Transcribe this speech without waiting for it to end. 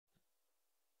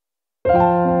This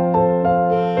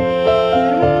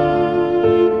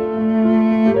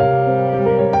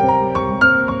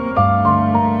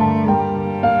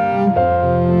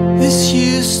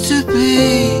used to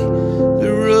be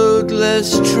the road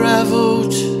less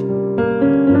traveled.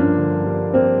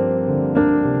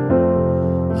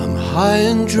 I'm high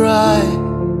and dry,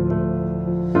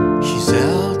 she's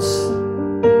out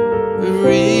of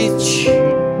reach.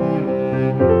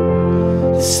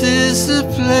 This is the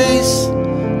place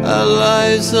our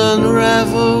lives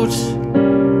unraveled,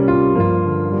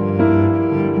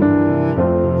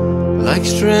 like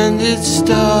stranded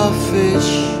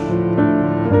starfish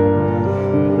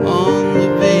on the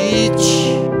beach.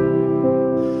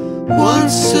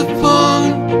 Once upon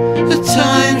a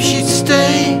time she'd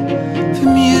stay for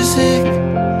music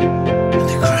and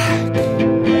the crack.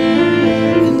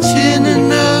 In Tir Na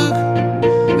Nóg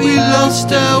we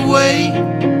lost our way,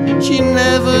 she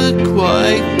never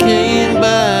quite came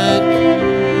back.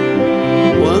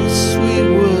 Once we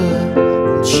were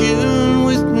in tune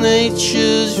with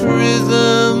nature's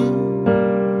rhythm,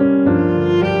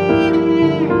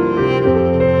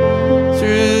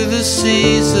 through the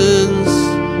seasons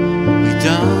we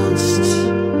danced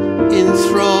in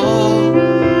thrall.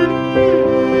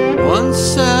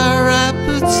 Once our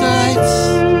appetites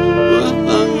were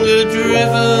hunger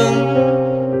driven,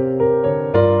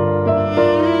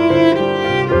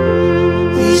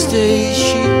 these days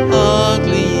she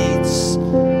hardly eats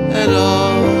at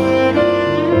all.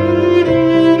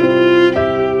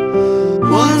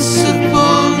 Once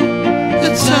upon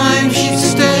a time she'd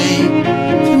stay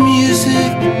for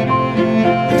music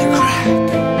and the crack.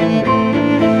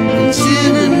 In Tir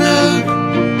Na Nóg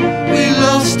we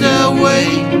lost our way,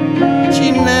 she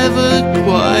never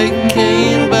quite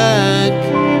came back.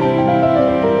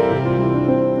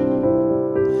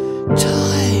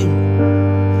 Time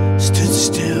stood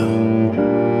still,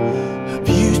 her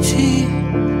beauty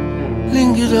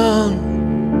lingered on,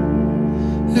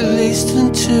 at least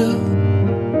until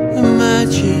the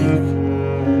magic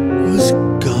was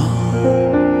gone.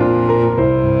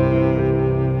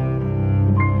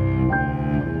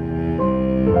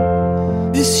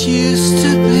 This used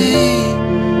to be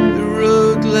the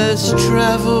road less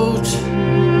traveled.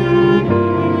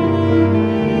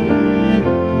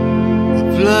 The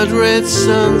blood-red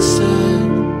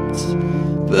sunset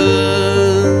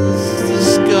burns the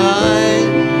sky.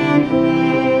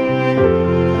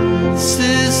 This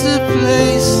is the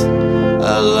place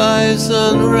our lives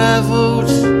unraveled.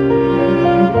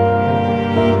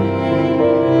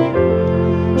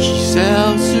 She's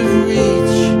out of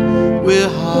reach,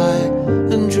 we're high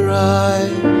and dry.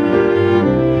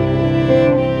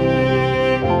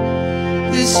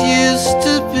 This used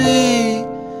to be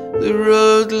the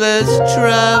road less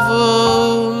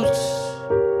traveled.